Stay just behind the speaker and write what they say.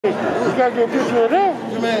You gotta get a picture of that.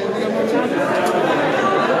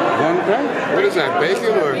 What is that,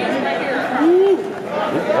 bacon or? I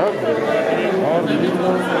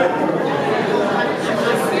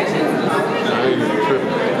ain't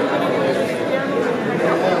tripping.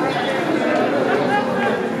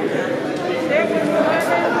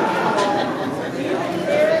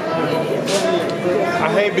 I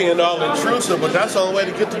hate being all intrusive, but that's the only way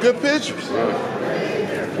to get the good pictures.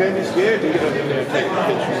 Can't be scared to get up in there and take the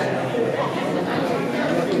pictures.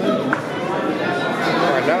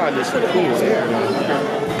 Right now, I just feel cool here.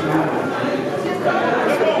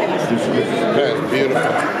 That's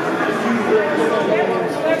beautiful.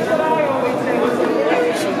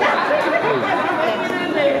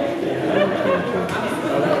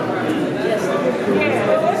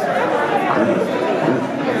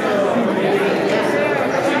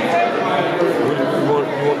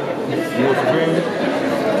 You want some green?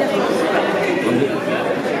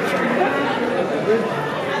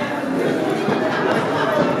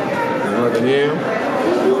 You want the yam?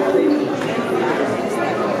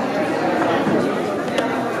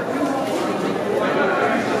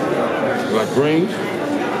 You like greens?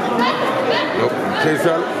 Nope. Taste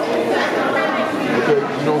salad? Okay.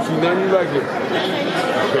 You don't see nothing you like it?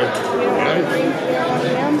 Okay. All right.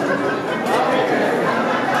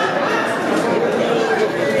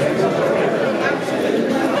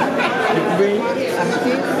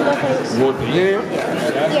 You want the yam?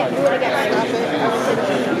 Yeah, you want to get that one.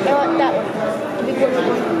 I want that one. The big one.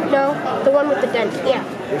 No, the one with the dent. Yeah.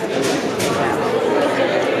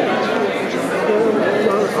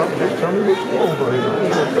 Tell me what you want, buddy. I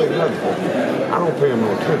ain't gonna say nothing. I don't pay him no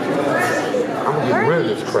attention. I'm gonna get rid of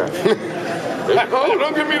this crap. Oh,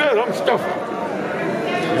 don't give me that. I'm stuffed.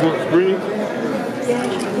 You want green?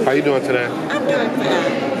 Yeah. How you doing today? I'm doing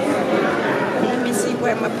fine. Let me see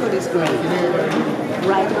where my foot is going.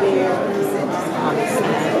 Right there. On the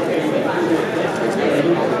side.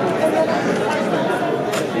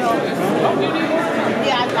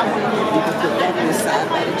 Yeah, I want to put that on the side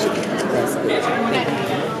by the chicken. That's good.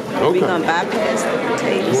 Okay. We're going to bypass the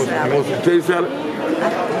potato salad. You want some potato salad?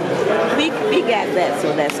 We got that, so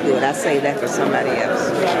that's good. I say that for somebody else.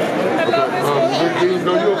 Hello,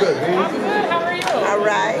 no, you okay? How are you? All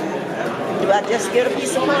right. Do I just get a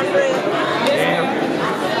piece of cornbread? Yeah.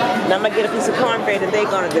 Now I'm going to get a piece of cornbread and they're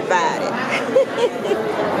going to divide it.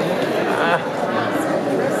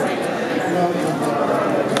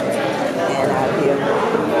 And I'll give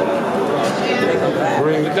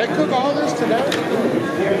Did they cook all this today?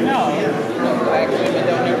 No. Black women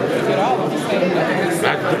don't ever get all of the same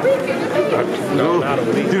No, you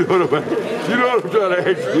know what I'm trying to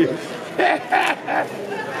ask you.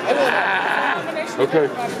 Okay.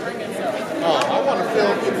 Oh, I want to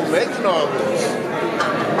film people making all this.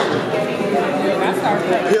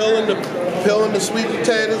 Peeling the sweet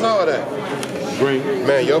potatoes, all that. Green.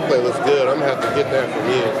 Man, your plate looks good. I'm gonna have to get that from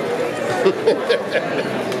you.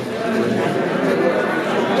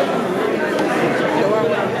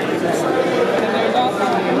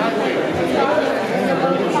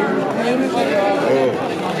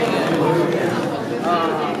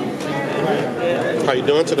 How you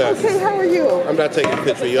doing today? Okay, how are you? I'm not taking a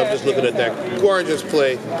picture of you. I'm just looking at that gorgeous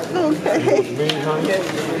plate. Okay.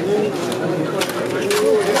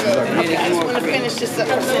 I just want to finish this up.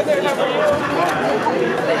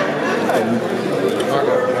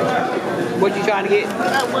 What you trying to get?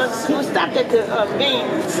 We stopped at the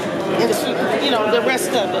beans and the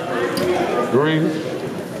rest of it. Green.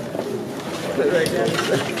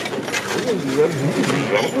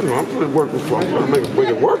 I'm gonna work this for you. I'm gonna make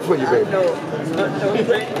it work for you, baby.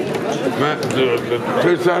 Man, the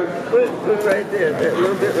potato salad? Put it right there, that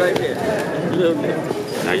little bit right there. A little bit.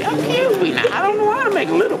 Now y'all kill me now. I don't know how to make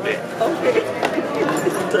a little bit. Okay.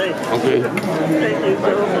 Thank you. Okay. Thank you so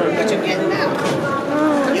much. What you getting now?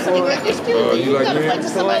 Excuse me, you you like gotta me? wait till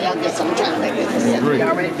somebody else gets some trying to make it. Green. You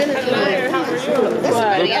already finished it.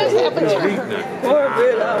 Somebody else have a turn.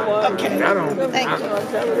 Cornbread I want. Okay. I don't. Thank you.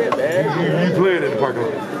 You playing in the parking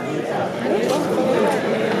lot.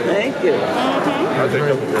 Thank you. I think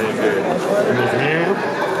I'm pretty good. Yeah.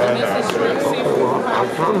 I'm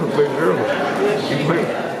trying to play girl. You play.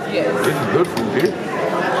 Yes. This is good food, dude.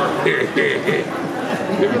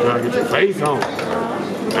 You're trying to get your face on.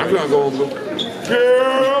 I'm trying to go on.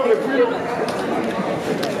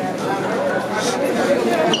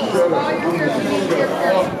 Girl,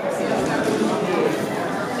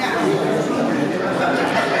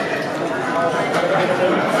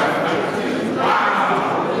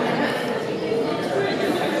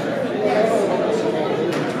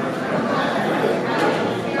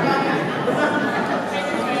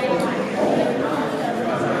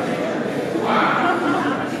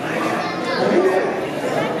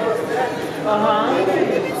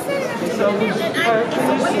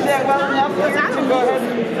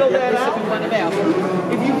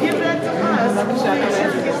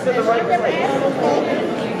 Y'all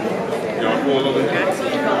pull over here.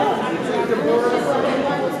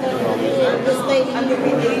 This lady, it's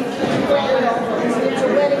your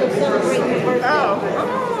wedding and celebrating your birthday.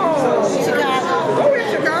 Chicago. Oh, in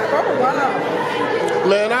Chicago. Oh, wow.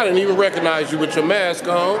 Man, I didn't even recognize you with your mask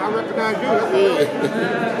on. I recognize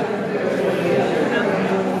you.